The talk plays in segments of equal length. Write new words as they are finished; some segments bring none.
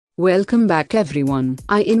Welcome back everyone.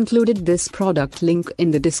 I included this product link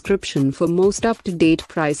in the description for most up-to-date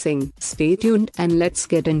pricing. Stay tuned and let's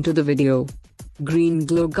get into the video.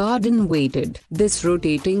 GreenGlow Garden Weighted. This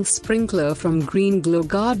rotating sprinkler from GreenGlow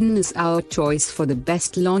Garden is our choice for the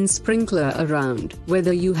best lawn sprinkler around.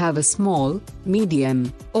 Whether you have a small,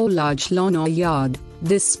 medium, or large lawn or yard,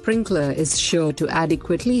 this sprinkler is sure to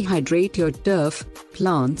adequately hydrate your turf,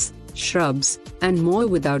 plants, shrubs, and more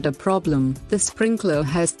without a problem. The sprinkler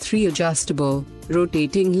has 3 adjustable,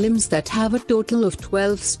 rotating limbs that have a total of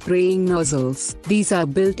 12 spraying nozzles. These are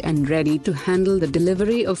built and ready to handle the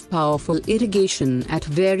delivery of powerful irrigation at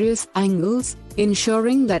various angles,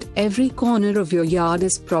 ensuring that every corner of your yard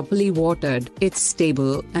is properly watered. It's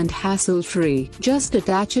stable and hassle-free. Just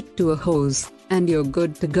attach it to a hose, and you're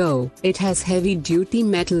good to go. It has heavy-duty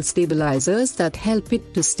metal stabilizers that help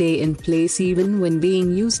it to stay in place even when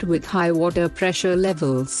being used with high water pressure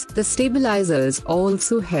levels. The stabilizers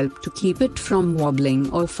also help to keep it from wobbling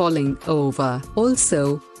or falling over.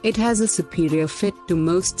 Also, it has a superior fit to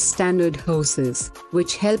most standard hoses,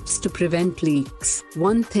 which helps to prevent leaks.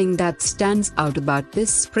 One thing that stands out about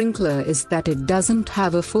this sprinkler is that it doesn't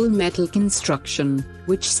have a full metal construction,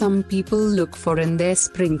 which some people look for in their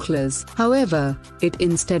sprinklers. However, it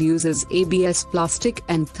instead uses ABS plastic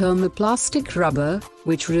and thermoplastic rubber,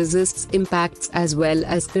 which resists impacts as well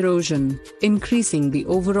as erosion, increasing the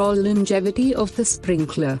overall longevity of the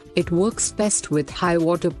sprinkler. It works best with high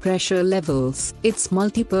water pressure levels. It's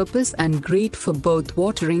multi-purpose and great for both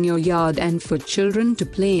watering your yard and for children to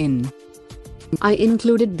play in. I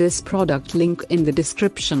included this product link in the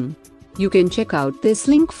description. You can check out this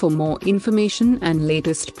link for more information and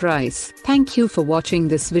latest price. Thank you for watching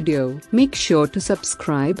this video. Make sure to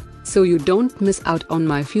subscribe so you don't miss out on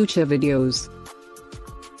my future videos.